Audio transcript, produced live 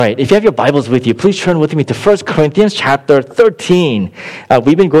All right, if you have your Bibles with you, please turn with me to 1 Corinthians chapter 13.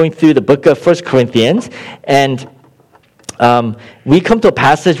 We've been going through the book of 1 Corinthians, and we come to a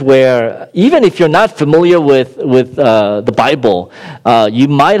passage where even if you're not familiar with the Bible, you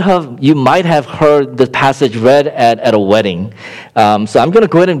might have heard the passage read at a wedding. So I'm going to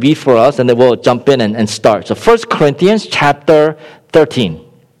go ahead and read for us, and then we'll jump in and start. So 1 Corinthians chapter 13.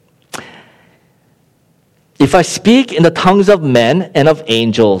 If I speak in the tongues of men and of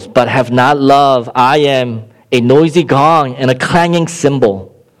angels, but have not love, I am a noisy gong and a clanging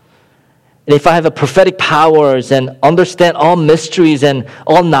cymbal. And if I have a prophetic powers and understand all mysteries and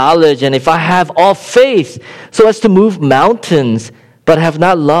all knowledge, and if I have all faith so as to move mountains, but have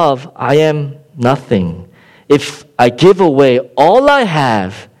not love, I am nothing. If I give away all I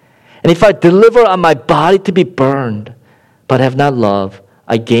have, and if I deliver on my body to be burned, but have not love,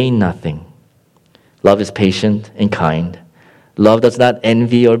 I gain nothing. Love is patient and kind. Love does not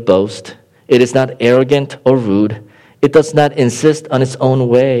envy or boast. It is not arrogant or rude. It does not insist on its own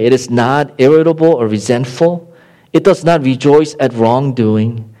way. It is not irritable or resentful. It does not rejoice at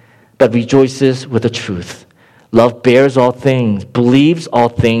wrongdoing, but rejoices with the truth. Love bears all things, believes all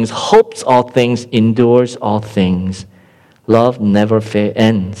things, hopes all things, endures all things. Love never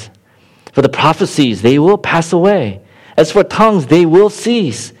ends. For the prophecies, they will pass away. As for tongues, they will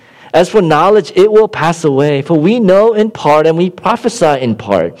cease. As for knowledge, it will pass away. For we know in part and we prophesy in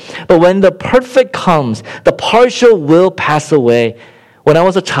part. But when the perfect comes, the partial will pass away. When I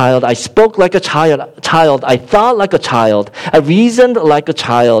was a child, I spoke like a child. I thought like a child. I reasoned like a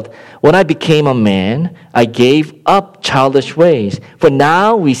child. When I became a man, I gave up childish ways. For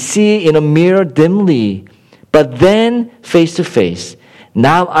now we see in a mirror dimly, but then face to face.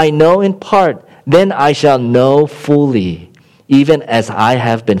 Now I know in part, then I shall know fully, even as I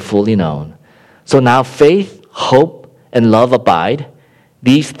have been fully known. So now faith, hope, and love abide,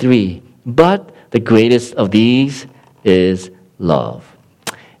 these three. But the greatest of these is love.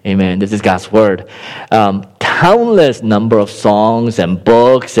 Amen. This is God's word. Countless number of songs and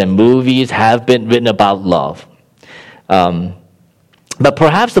books and movies have been written about love. But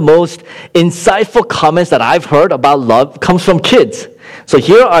perhaps the most insightful comments that I've heard about love comes from kids. So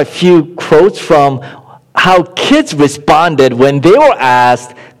here are a few quotes from how kids responded when they were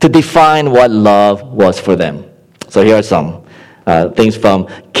asked to define what love was for them. So here are some things from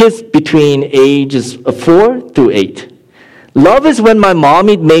kids between ages 4 to 8. Love is when my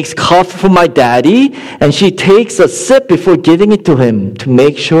mommy makes coffee for my daddy and she takes a sip before giving it to him to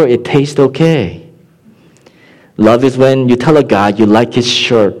make sure it tastes okay. Love is when you tell a guy you like his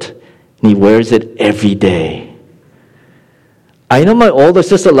shirt and he wears it every day. I know my older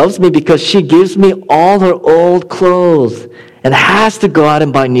sister loves me because she gives me all her old clothes and has to go out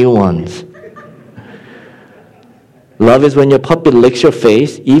and buy new ones. Love is when your puppy licks your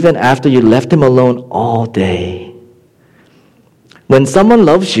face even after you left him alone all day. When someone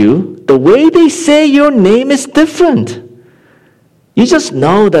loves you, the way they say your name is different. You just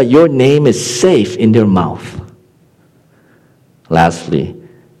know that your name is safe in their mouth. Lastly,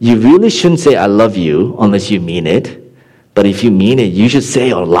 you really shouldn't say I love you unless you mean it. But if you mean it, you should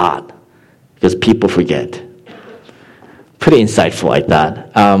say a lot because people forget. Pretty insightful, I thought.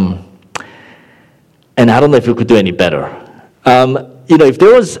 And I don't know if we could do any better. If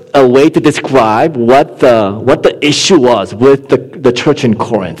there was a way to describe what the issue was with the church in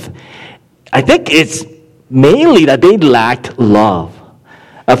Corinth, I think it's mainly that they lacked love.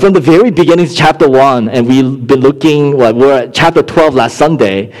 From the very beginning of chapter 1, and we've been looking, we're at chapter 12 last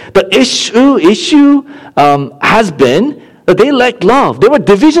Sunday, the issue has been that they lacked love. There were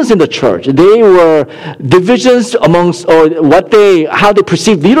divisions in the church. They were divisions amongst, how they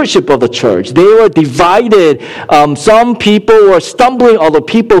perceived leadership of the church. They were divided. Some people were stumbling, other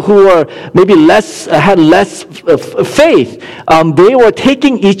people who were maybe had less faith. They were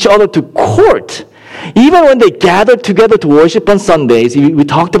taking each other to court. Even when they gathered together to worship on Sundays, we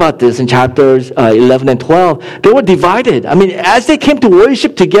talked about this in chapters 11 and 12, they were divided. I mean, as they came to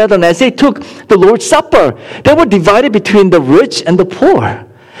worship together and as they took the Lord's Supper, they were divided between the rich and the poor.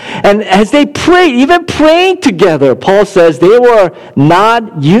 And as they prayed, even praying together, Paul says they were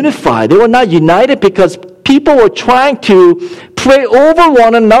not unified. They were not united because people were trying to pray over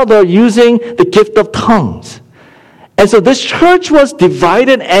one another using the gift of tongues. And so this church was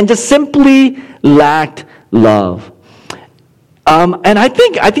divided and just simply lacked love. And I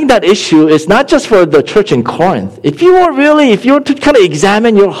think that issue is not just for the church in Corinth. If you were to kind of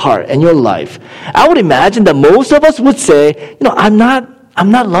examine your heart and your life, I would imagine that most of us would say, I'm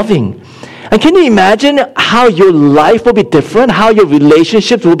not loving. And can you imagine how your life will be different, how your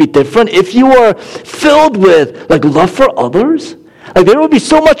relationships will be different if you were filled with love for others? Like there would be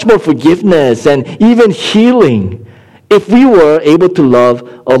so much more forgiveness and even healing if we were able to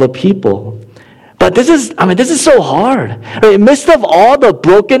love other people. But this is so hard. In the midst of all the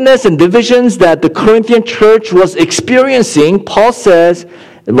brokenness and divisions that the Corinthian church was experiencing, Paul says,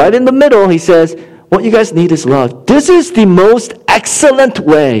 right in the middle, he says, what you guys need is love. This is the most excellent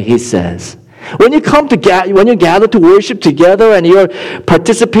way, he says. When you gather to worship together and you're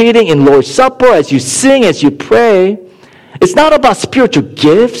participating in Lord's Supper, as you sing, as you pray, it's not about spiritual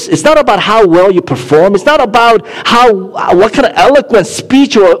gifts. It's not about how well you perform. It's not about what kind of eloquent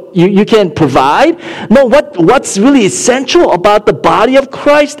speech you can provide. No, what's really essential about the body of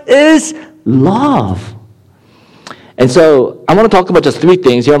Christ is love. And so I want to talk about just three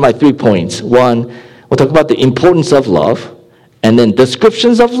things. Here are my 3 points. One, we'll talk about the importance of love, and then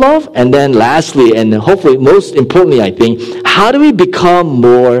descriptions of love, and then lastly, and hopefully most importantly, I think, how do we become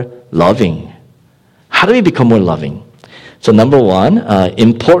more loving? How do we become more loving? So number one,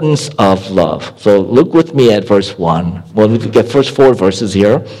 importance of love. So look with me at verse 1. Well, we get first 4 verses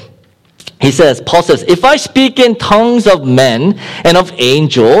here. Paul says, if I speak in tongues of men and of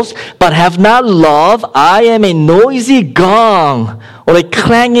angels, but have not love, I am a noisy gong or a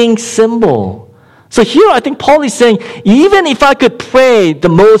clanging cymbal. So here I think Paul is saying, even if I could pray the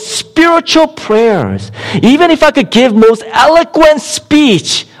most spiritual prayers, even if I could give most eloquent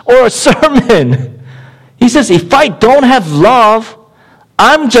speech or a sermon, he says, if I don't have love,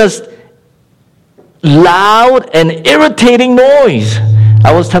 I'm just loud and irritating noise.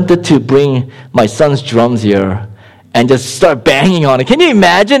 I was tempted to bring my son's drums here and just start banging on it. Can you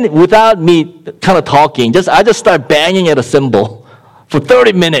imagine without me kind of talking? I just start banging at a cymbal for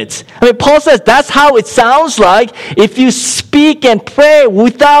 30 minutes. Paul says that's how it sounds like if you speak and pray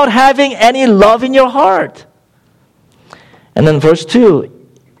without having any love in your heart. And then verse 2,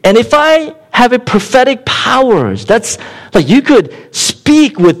 and if I have a prophetic powers, that's like you could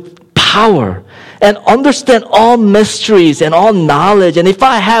speak with power and understand all mysteries and all knowledge. And if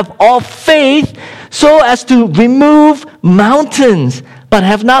I have all faith so as to remove mountains, but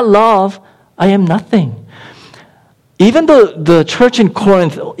have not love, I am nothing. Even the church in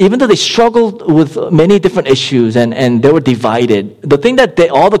Corinth, even though they struggled with many different issues and they were divided, the thing that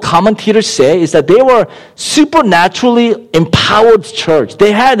all the commentators say is that they were supernaturally empowered church.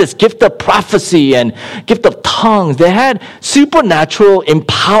 They had this gift of prophecy and gift of tongues. They had supernatural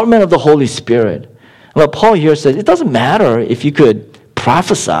empowerment of the Holy Spirit. And what Paul here says, it doesn't matter if you could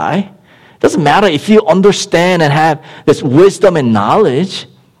prophesy. It doesn't matter if you understand and have this wisdom and knowledge.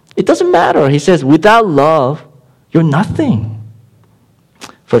 It doesn't matter. He says, without love, you're nothing.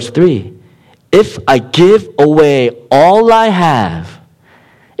 Verse 3, if I give away all I have,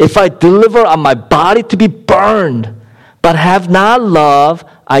 if I deliver on my body to be burned, but have not love,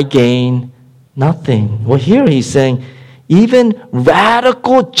 I gain nothing. Well, here he's saying, even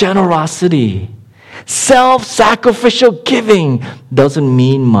radical generosity, self-sacrificial giving doesn't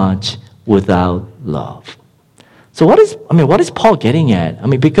mean much without love. So what is Paul getting at?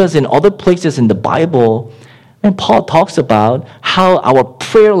 Because in other places in the Bible, and Paul talks about how our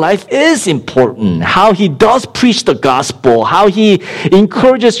prayer life is important, how he does preach the gospel, how he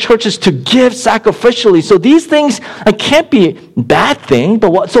encourages churches to give sacrificially. So these things can't be bad things.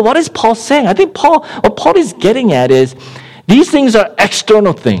 But what is Paul saying? I think what Paul is getting at is these things are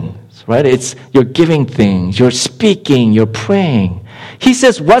external things, right? It's you're giving things, you're speaking, you're praying. He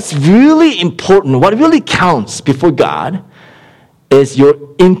says what's really important, what really counts before God is your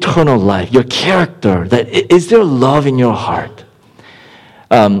internal life, your character. Is there love in your heart?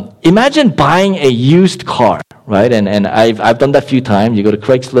 Imagine buying a used car, right? And I've done that a few times. You go to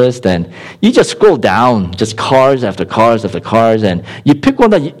Craigslist and you just scroll down, just cars after cars after cars, and you pick one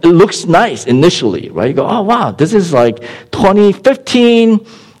that looks nice initially, right? You go, oh wow, this is like 2015,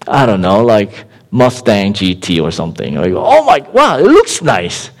 I don't know, like Mustang GT or something. Or you go, oh my, wow, it looks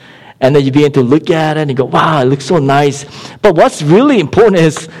nice. And then you begin to look at it and you go, wow, it looks so nice. But what's really important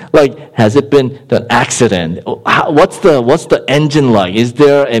is, like, has it been an accident? What's the engine like? Is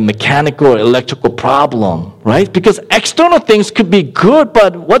there a mechanical or electrical problem, right? Because external things could be good,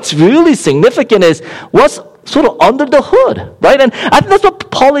 but what's really significant is what's sort of under the hood, right? And I think that's what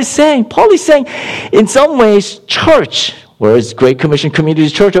Paul is saying. Paul is saying, in some ways, church, whether it's Great Commission Community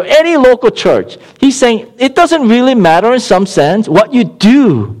Church or any local church, he's saying it doesn't really matter in some sense what you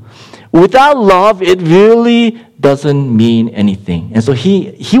do. Without love, it really doesn't mean anything. And so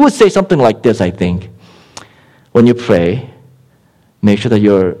he would say something like this, I think. When you pray, make sure that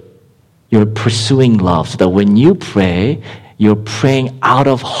you're pursuing love, so that when you pray, you're praying out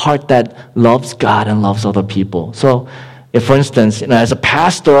of heart that loves God and loves other people. So, if, for instance, as a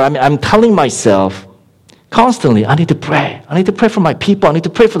pastor, I'm telling myself Constantly, I need to pray. I need to pray for my people. I need to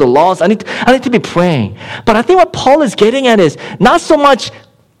pray for the lost. I need to be praying. But I think what Paul is getting at is not so much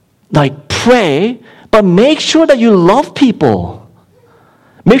like pray, but make sure that you love people.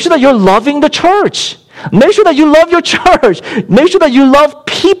 Make sure that you're loving the church. Make sure that you love your church. Make sure that you love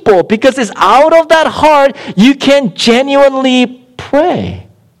people, because it's out of that heart you can genuinely pray.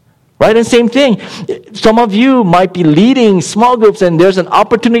 Right? And same thing. Some of you might be leading small groups and there's an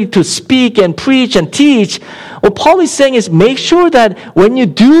opportunity to speak and preach and teach. What Paul is saying is make sure that when you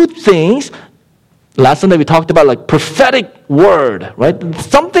do things, last Sunday we talked about like prophetic word, right?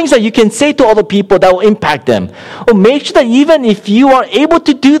 Some things that you can say to other people that will impact them. Or make sure that even if you are able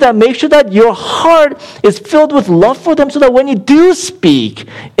to do that, make sure that your heart is filled with love for them so that when you do speak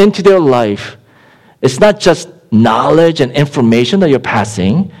into their life, it's not just knowledge and information that you're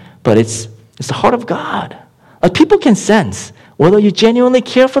passing, but it's the heart of God. Like people can sense whether you genuinely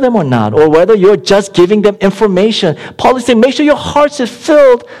care for them or not, or whether you're just giving them information. Paul is saying, make sure your hearts is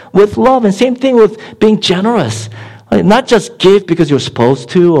filled with love. And same thing with being generous. Like not just give because you're supposed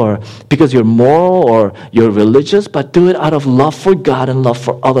to, or because you're moral or you're religious, but do it out of love for God and love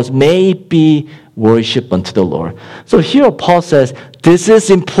for others. May it be worship unto the Lord. So here Paul says, this is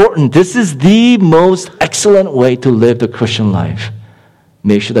important. This is the most excellent way to live the Christian life.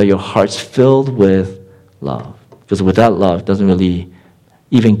 Make sure that your heart's filled with love. Because without love,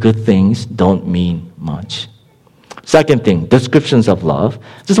 even good things don't mean much. Second thing, descriptions of love.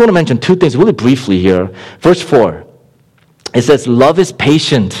 Just want to mention two things really briefly here. Verse 4, it says, love is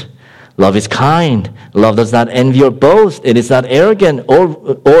patient. Love is kind. Love does not envy or boast. It is not arrogant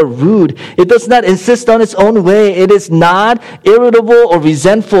or rude. It does not insist on its own way. It is not irritable or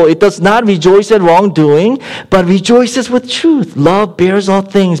resentful. It does not rejoice at wrongdoing, but rejoices with truth. Love bears all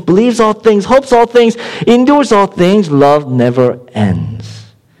things, believes all things, hopes all things, endures all things. Love never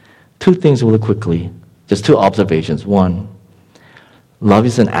ends. Two things really quickly. Just two observations. One, love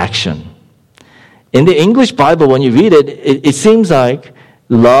is an action. In the English Bible, when you read it, it seems like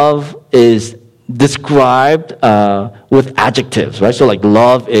love is described with adjectives, right? So like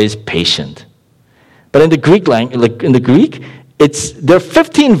love is patient. But in the Greek language, there are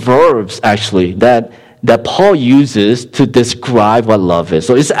 15 verbs actually that Paul uses to describe what love is.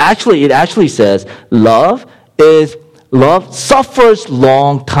 So it actually says love suffers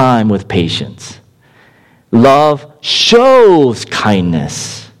long time with patience. Love shows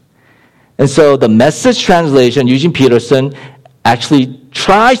kindness. And so the Message translation, Eugene Peterson, actually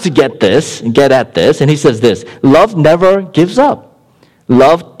tries to get at this, and he says this: love never gives up.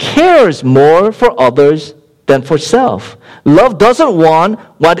 Love cares more for others than for self. Love doesn't want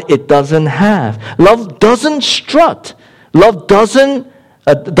what it doesn't have. Love doesn't strut. Love doesn't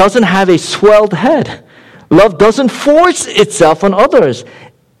have a swelled head. Love doesn't force itself on others.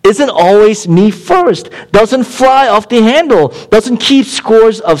 Isn't always me first. Doesn't fly off the handle. Doesn't keep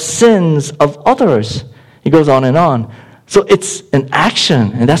scores of sins of others. He goes on and on. So it's an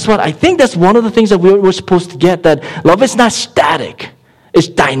action. And that's one of the things that we're supposed to get, that love is not static. It's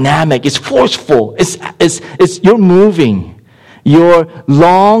dynamic. It's forceful. It's you're moving. You're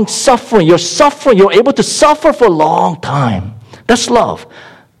long suffering. You're suffering. You're able to suffer for a long time. That's love.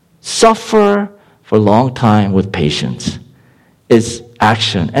 Suffer for a long time with patience is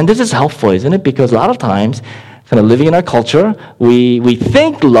action. And this is helpful, isn't it? Because a lot of times, kind of living in our culture, we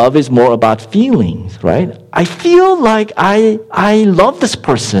think love is more about feelings, right? I feel like I love this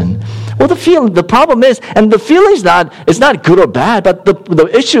person. Well, the problem is, and the feeling's it's not good or bad, but the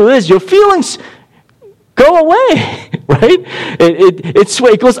issue is your feelings go away, right?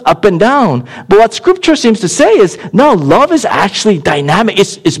 It goes up and down. But what Scripture seems to say is, no, love is actually dynamic.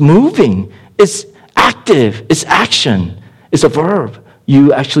 It's moving. It's active. It's action. It's a verb.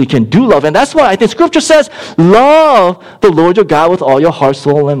 You actually can do love. And that's why I think Scripture says, love the Lord your God with all your heart,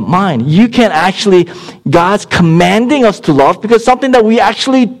 soul, and mind. You can actually, God's commanding us to love because it's something that we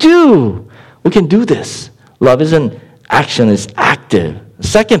actually do. We can do this. Love isn't action, it's active. The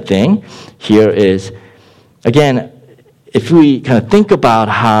second thing here is, again, if we kind of think about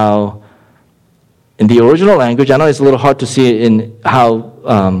how, in the original language, I know it's a little hard to see it in how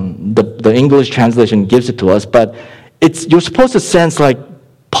the English translation gives it to us, but you're supposed to sense like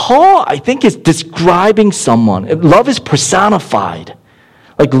Paul, I think, is describing someone. Love is personified.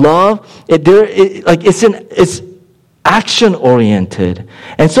 Like love, it's action oriented.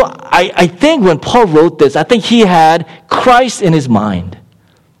 And so I think when Paul wrote this, I think he had Christ in his mind.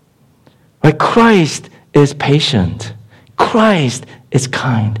 Right? Christ is patient. Christ is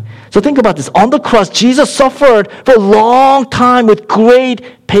kind. So think about this. On the cross, Jesus suffered for a long time with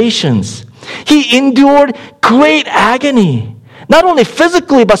great patience. He endured great agony. Not only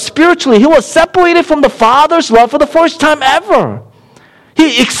physically, but spiritually. He was separated from the Father's love for the first time ever.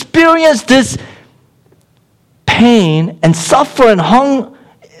 He experienced this pain and suffer and hung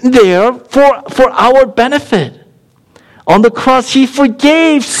there for our benefit. On the cross, he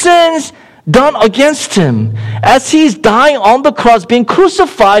forgave sins done against him. As he's dying on the cross, being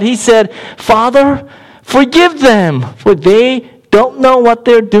crucified, he said, Father, forgive them, for they don't know what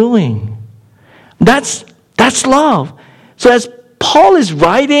they're doing. That's love. So as Paul is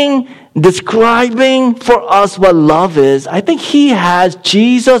writing, describing for us what love is, I think he has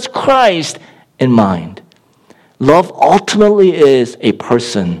Jesus Christ in mind. Love ultimately is a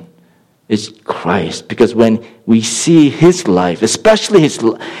person, is Christ. Because when we see his life, especially his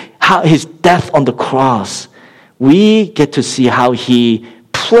death on the cross, we get to see how he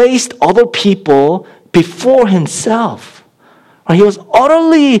placed other people before himself. He was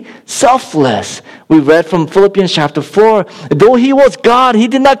utterly selfless. We read from Philippians chapter 4, though he was God, he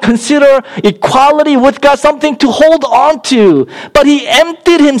did not consider equality with God something to hold on to, but he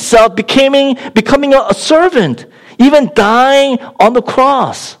emptied himself, becoming a servant, even dying on the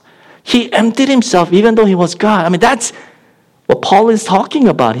cross. He emptied himself even though he was God. I mean, that's what Paul is talking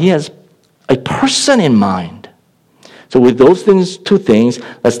about. He has a person in mind. So with those two things,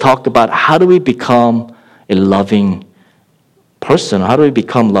 let's talk about how do we become a loving person? How do we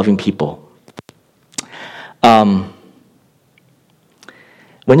become loving people? When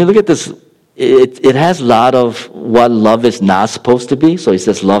you look at this, it has a lot of what love is not supposed to be. So he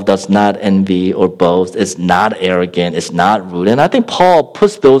says love does not envy or boast. It's not arrogant. It's not rude. And I think Paul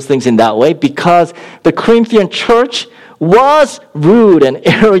puts those things in that way because the Corinthian church was rude and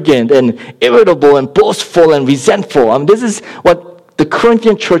arrogant and irritable and boastful and resentful. I mean, this is what the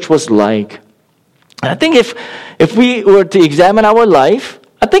Corinthian church was like. And I think if we were to examine our life,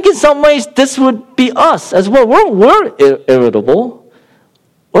 I think in some ways this would be us as well. We're irritable.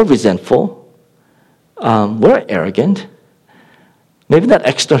 We're resentful. We're arrogant. Maybe not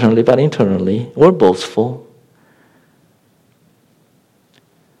externally, but internally. We're boastful.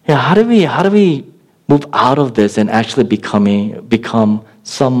 Yeah, how do we move out of this and actually become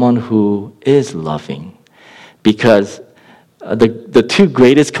someone who is loving? Because the two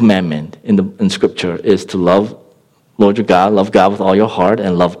greatest commandments in Scripture is to love Lord your God, love God with all your heart,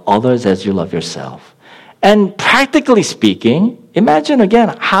 and love others as you love yourself. And practically speaking, imagine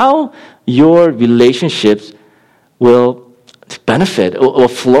again how your relationships will benefit or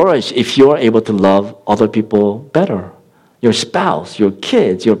flourish if you're able to love other people better. Your spouse, your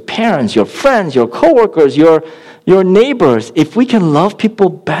kids, your parents, your friends, your coworkers, your neighbors. If we can love people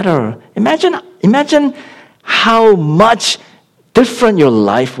better, imagine how much different your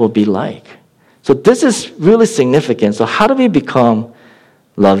life will be like. So this is really significant. So how do we become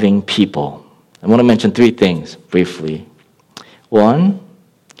loving people? I want to mention three things briefly. One,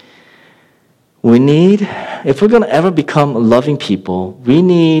 if we're going to ever become loving people, we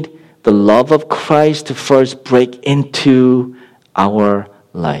need the love of Christ to first break into our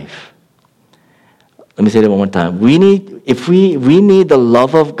life. Let me say that one more time. We need the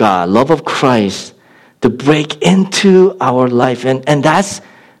love of God, love of Christ to break into our life. And that's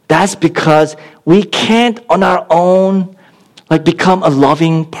because we can't on our own become a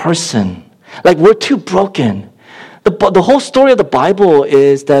loving person. We're too broken. The whole story of the Bible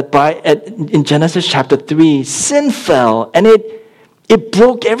is that in Genesis chapter 3, sin fell and it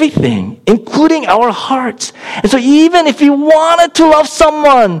broke everything, including our hearts. And so even if we wanted to love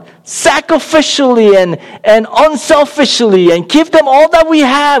someone sacrificially and unselfishly and give them all that we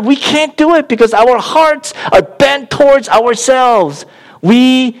have, we can't do it because our hearts are bent towards ourselves.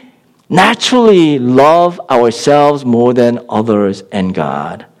 We naturally love ourselves more than others and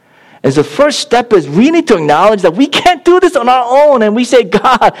God. And the first step is we need to acknowledge that we can't do this on our own. And we say,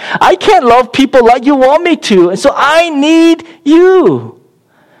 God, I can't love people like you want me to. And so I need you.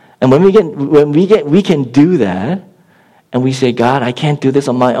 And when we can do that, and we say, God, I can't do this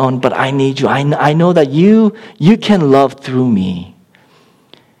on my own, but I need you. I know that you can love through me.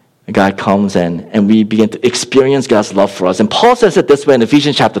 And God comes and we begin to experience God's love for us. And Paul says it this way in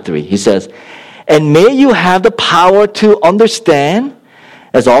Ephesians chapter 3. He says, and may you have the power to understand,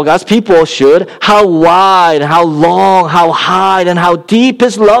 as all God's people should, how wide, how long, how high, and how deep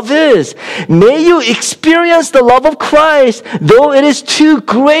His love is. May you experience the love of Christ, though it is too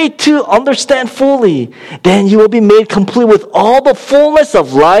great to understand fully. Then you will be made complete with all the fullness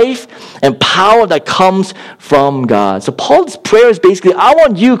of life and power that comes from God. So Paul's prayer is basically, I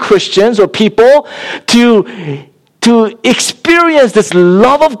want you Christians or people to experience this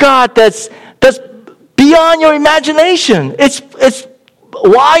love of God that's beyond your imagination. It's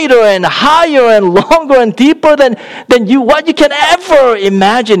wider and higher and longer and deeper than what you can ever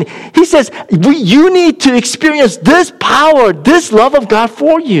imagine. He says, you need to experience this power, this love of God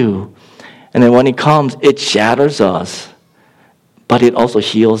for you. And then when it comes, it shatters us, but it also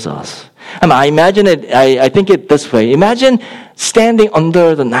heals us. I imagine it, I think it this way. Imagine standing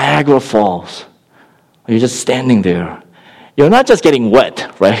under the Niagara Falls. You're just standing there. You're not just getting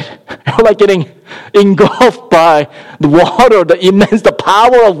wet, right? You're like getting engulfed by the water, the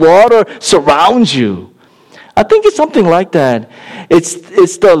power of water surrounds you. I think it's something like that.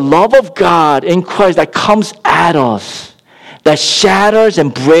 It's the love of God in Christ that comes at us, that shatters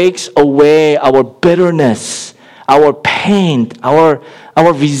and breaks away our bitterness, our pain, our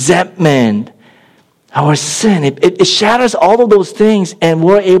resentment, our sin. It shatters all of those things, and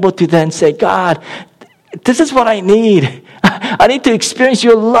we're able to then say, God, this is what I need. I need to experience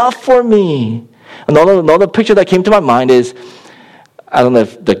your love for me. Another picture that came to my mind is, I don't know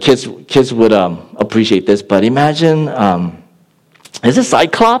if the kids would appreciate this, but imagine, is it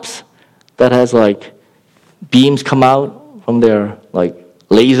Cyclops that has like beams come out from their like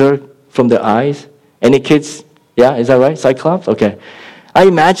laser from their eyes? Any kids? Yeah, is that right? Cyclops? Okay. I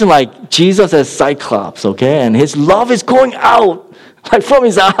imagine like Jesus as Cyclops, okay? And his love is going out like from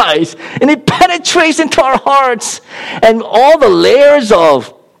his eyes, and it penetrates into our hearts, and all the layers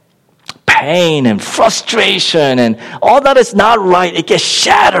of pain and frustration and all that is not right, it gets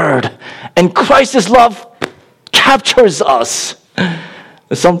shattered, and Christ's love captures us.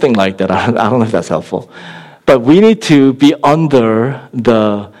 Something like that. I don't know if that's helpful. But we need to be under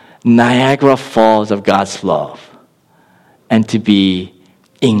the Niagara Falls of God's love and to be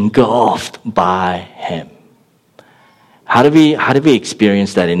engulfed by him. How do we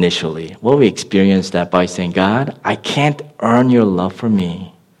experience that initially? Well, we experience that by saying, God, I can't earn your love for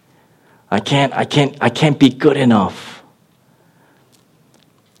me. I can't be good enough.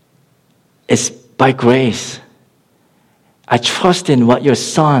 It's by grace. I trust in what your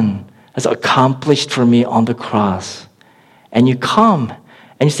Son has accomplished for me on the cross. And you come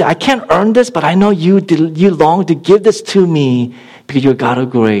and you say, I can't earn this, but I know you long to give this to me because you're God of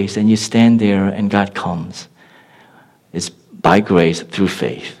grace. And you stand there and God comes. It's by grace through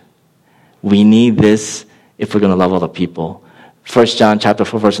faith. We need this if we're going to love other people. 1 John chapter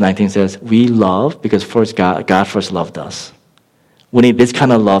 4, verse 19 says, we love because first God first loved us. We need this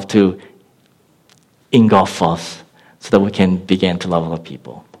kind of love to engulf us so that we can begin to love other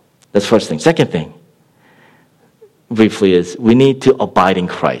people. That's first thing. Second thing, briefly, is we need to abide in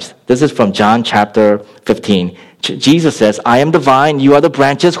Christ. This is from John chapter 15. Jesus says, I am the vine, you are the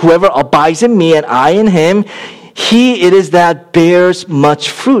branches. Whoever abides in me and I in him, he it is that bears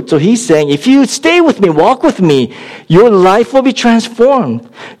much fruit. So he's saying, if you stay with me, walk with me, your life will be transformed.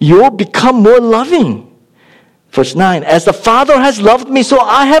 You'll become more loving. Verse 9, as the Father has loved me, so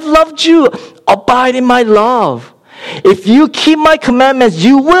I have loved you. Abide in my love. If you keep my commandments,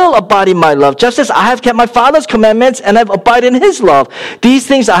 you will abide in my love. Just as I have kept my Father's commandments and have abided in his love. These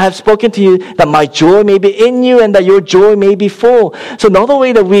things I have spoken to you, that my joy may be in you and that your joy may be full. So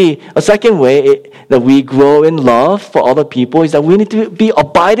a second way that we grow in love for other people is that we need to be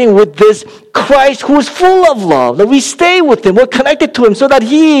abiding with this Christ who is full of love. That we stay with him, we're connected to him so that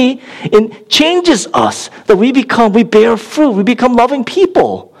he changes us. That we bear fruit, we become loving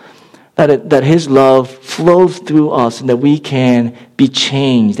people. That his love flows through us and that we can be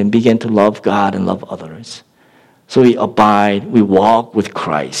changed and begin to love God and love others. So we abide, we walk with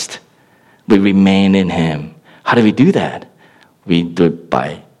Christ. We remain in him. How do we do that? We do it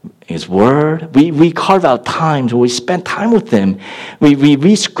by his word. We carve out times where we spend time with him. We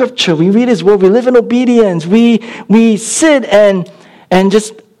read scripture. We read his word. We live in obedience. We sit and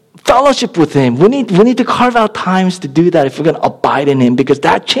just fellowship with him. We need to carve out times to do that if we're going to abide in him, because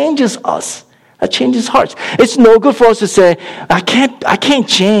that changes us. That changes hearts. It's no good for us to say, I can't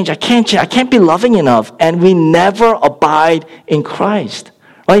change. I can't be loving enough. And we never abide in Christ.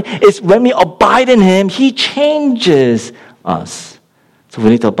 Right? It's when we abide in him, he changes us. So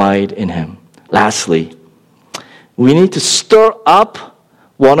we need to abide in him. Lastly, we need to stir up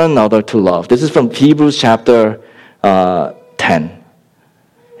one another to love. This is from Hebrews chapter 10.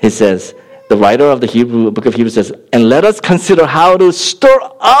 He says, the writer of the book of Hebrews says, and let us consider how to stir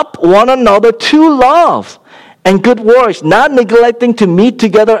up one another to love and good works, not neglecting to meet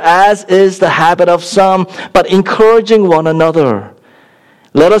together as is the habit of some, but encouraging one another.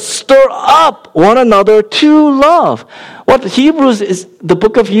 Let us stir up one another to love. What the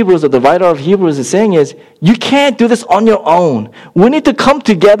book of Hebrews, or the writer of Hebrews is saying is, you can't do this on your own. We need to come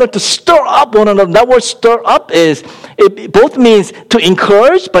together to stir up one another. That word stir up it both means to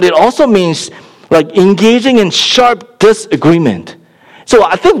encourage, but it also means like engaging in sharp disagreement. So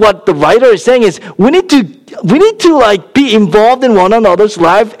I think what the writer is saying is we need to like be involved in one another's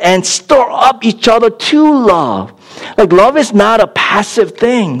life and stir up each other to love. Like love is not a passive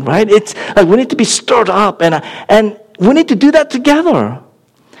thing, right? It's like we need to be stirred up and we need to do that together.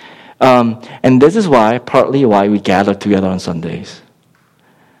 And this is partly why we gather together on Sundays.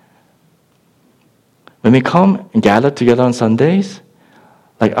 When we come and gather together on Sundays,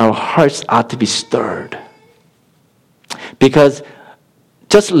 like our hearts ought to be stirred. Because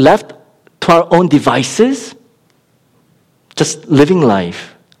just left to our own devices, just living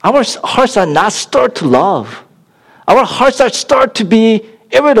life, our hearts are not stirred to love. Our hearts are stirred to be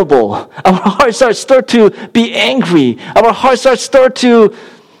irritable. Our hearts are stirred to be angry. Our hearts are stirred to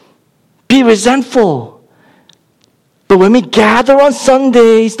be resentful. But when we gather on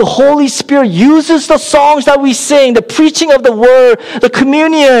Sundays, the Holy Spirit uses the songs that we sing, the preaching of the Word, the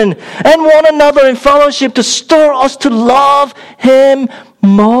communion, and one another in fellowship to stir us to love Him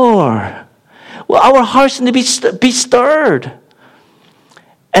more. Well, our hearts need to be stirred.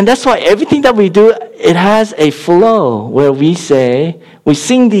 And that's why everything that we do, it has a flow where we sing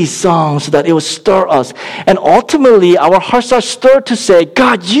these songs so that it will stir us. And ultimately, our hearts are stirred to say,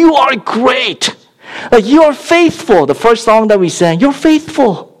 God, you are great. Like you are faithful. The first song that we sang, you're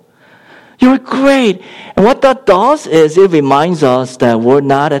faithful. You're great. And what that does is it reminds us that we're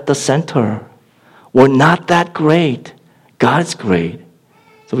not at the center. We're not that great. God's great.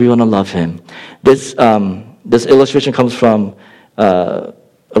 So we want to love Him. This illustration comes from a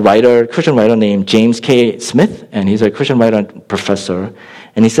Christian writer named James K. Smith, and he's a Christian writer and professor.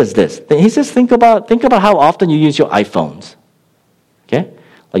 And he says this. He says, think about how often you use your iPhones. Okay?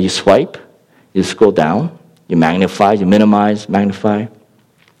 Like you swipe, you scroll down, you magnify, you minimize, magnify.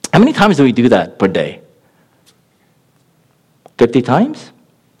 How many times do we do that per day? 50 times?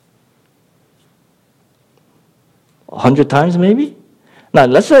 100 times maybe? Now,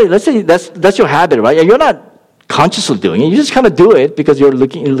 let's say that's your habit, right? You're not consciously doing it. You just kind of do it because you're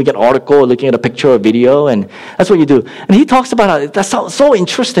looking at an article or looking at a picture or video, and that's what you do. And he talks about how that's so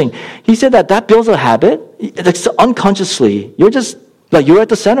interesting. He said that builds a habit. It's unconsciously. You're just like you're at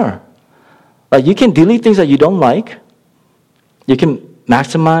the center. Like you can delete things that you don't like. You can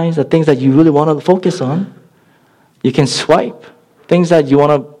maximize the things that you really want to focus on. You can swipe things that you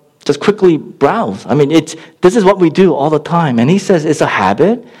want to just quickly browse. I mean, this is what we do all the time. And he says it's a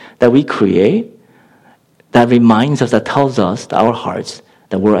habit that we create that reminds us, that tells us, that our hearts,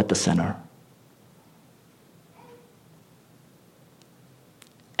 that we're at the center.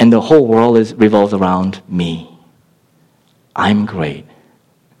 And the whole world revolves around me. I'm great.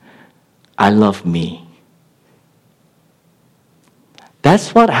 I love me.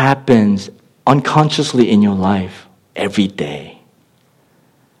 That's what happens unconsciously in your life every day.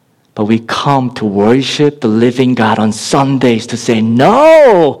 But we come to worship the living God on Sundays to say,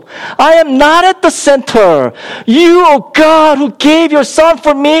 no, I am not at the center. You, oh God, who gave your Son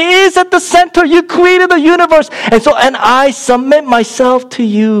for me is at the center. You created the universe. And I submit myself to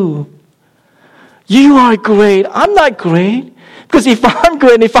you. You are great. I'm not great. Because if I'm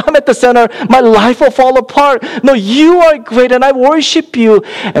great, if I'm at the center, my life will fall apart. No, you are great and I worship you.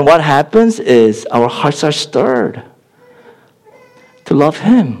 And what happens is our hearts are stirred to love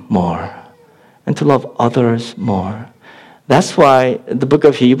Him more and to love others more. That's why the book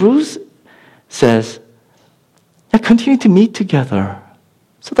of Hebrews says, continue to meet together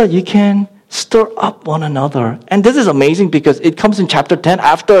so that you can stir up one another. And this is amazing because it comes in chapter 10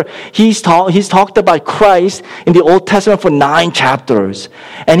 after he's talked about Christ in the Old Testament for 9 chapters.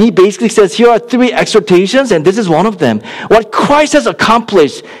 And he basically says, here are 3 exhortations, and this is one of them. What Christ has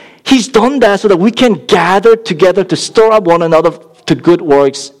accomplished, He's done that so that we can gather together to stir up one another to good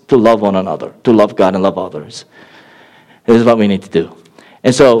works, to love one another, to love God and love others. This is what we need to do.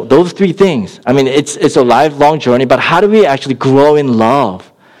 And so those 3 things, I mean, it's a lifelong journey, but how do we actually grow in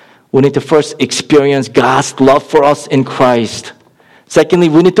love? We need to first experience God's love for us in Christ. Secondly,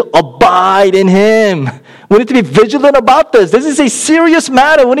 we need to abide in Him. We need to be vigilant about this. This is a serious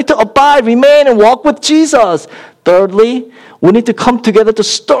matter. We need to abide, remain, and walk with Jesus. Thirdly, we need to come together to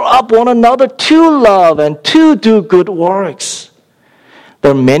stir up one another to love and to do good works.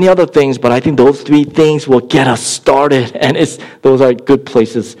 There are many other things, but I think those 3 things will get us started, and those are good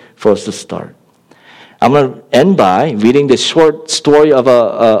places for us to start. I'm going to end by reading this short story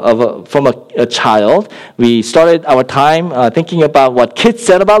from a child. We started our time thinking about what kids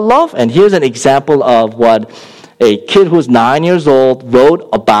said about love, and here's an example of what a kid who's 9 years old wrote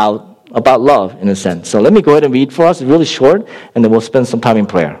about love, in a sense. So let me go ahead and read for us. It's really short, and then we'll spend some time in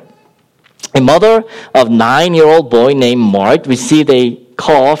prayer. A mother of 9-year-old boy named Mark received a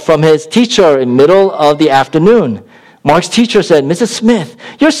call from his teacher in the middle of the afternoon. Mark's teacher said, Mrs. Smith,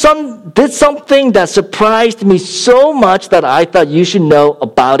 your son did something that surprised me so much that I thought you should know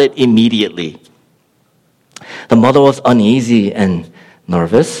about it immediately. The mother was uneasy and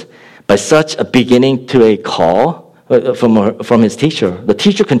nervous by such a beginning to a call from his teacher. The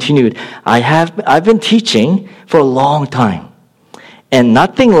teacher continued, I've been teaching for a long time, and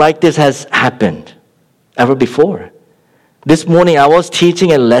nothing like this has happened ever before. This morning I was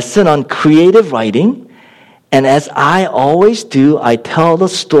teaching a lesson on creative writing, and as I always do, I tell the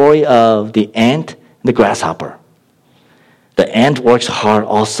story of the ant and the grasshopper. The ant works hard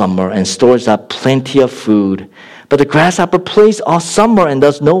all summer and stores up plenty of food, but the grasshopper plays all summer and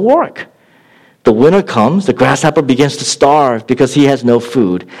does no work. The winter comes, the grasshopper begins to starve because he has no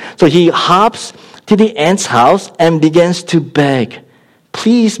food. So he hops to the ant's house and begins to beg,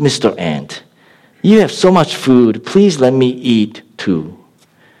 "Please, Mr. Ant, you have so much food. Please let me eat too."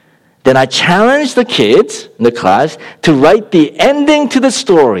 Then I challenged the kids in the class to write the ending to the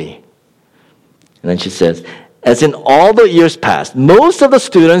story. And then she says, as in all the years past, most of the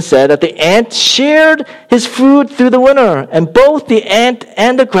students said that the ant shared his food through the winter, and both the ant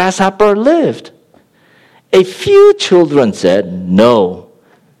and the grasshopper lived. A few children said, "No,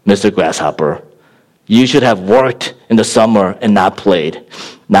 Mr. Grasshopper, you should have worked in the summer and not played.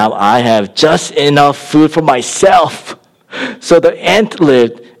 Now I have just enough food for myself." So the ant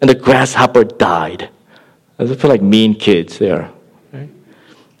lived and the grasshopper died. I feel like mean kids there. Right?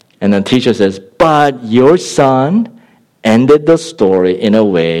 And the teacher says, "But your son ended the story in a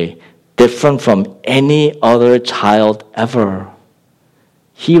way different from any other child ever."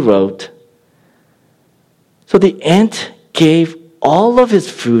 He wrote, "So the ant gave all of his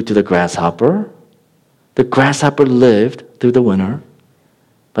food to the grasshopper. The grasshopper lived through the winter,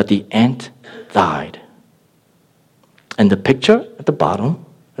 but the ant died." And the picture at the bottom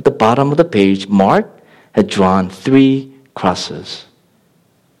of the page, Mark had drawn 3 crosses.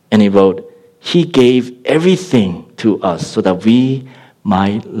 And he wrote, "He gave everything to us so that we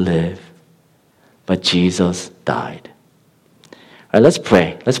might live. But Jesus died." All right, let's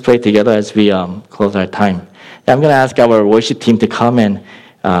pray. Let's pray together as we close our time. I'm going to ask our worship team to come and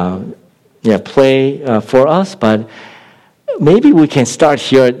play for us, but maybe we can start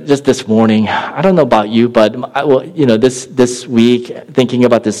here just this morning. I don't know about you, but this week, thinking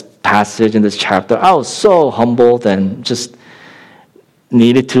about this passage and this chapter, I was so humbled and just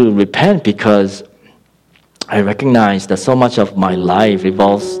needed to repent because I recognize that so much of my life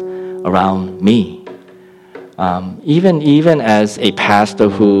revolves around me. Even as a pastor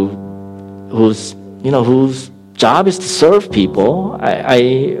whose job is to serve people,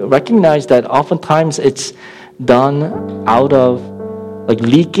 I recognize that oftentimes it's done out of like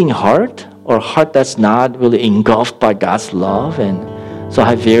leaking heart or heart that's not really engulfed by God's love, and so I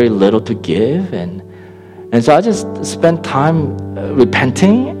have very little to give, and so I just spent time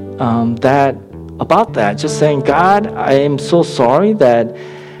repenting about that, just saying, "God, I am so sorry that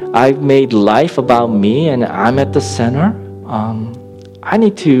I've made life about me and I'm at the center. I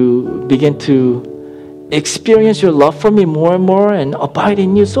need to begin to experience your love for me more and more and abide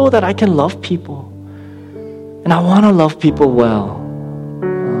in you so that I can love people. And I want to love people well."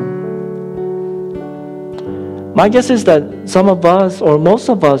 My guess is that some of us, or most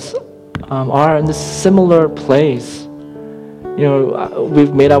of us, are in a similar place.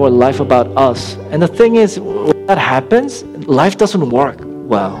 We've made our life about us. And the thing is, when that happens, life doesn't work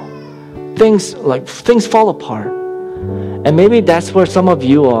well. Things fall apart. And maybe that's where some of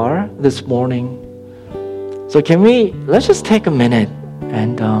you are this morning. So let's just take a minute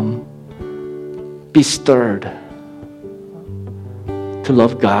and be stirred to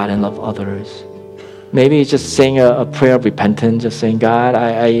love God and love others. Maybe just saying a prayer of repentance, just saying, "God,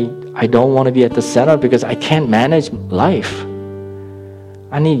 I don't want to be at the center because I can't manage life.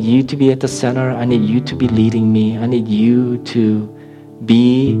 I need you to be at the center. I need you to be leading me. I need you to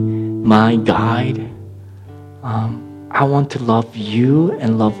be my guide. I want to love you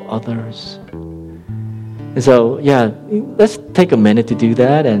and love others." And so, let's take a minute to do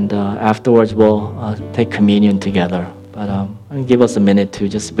that, and afterwards we'll take communion together. But give us a minute to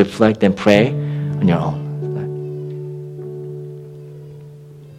just reflect and pray on your own.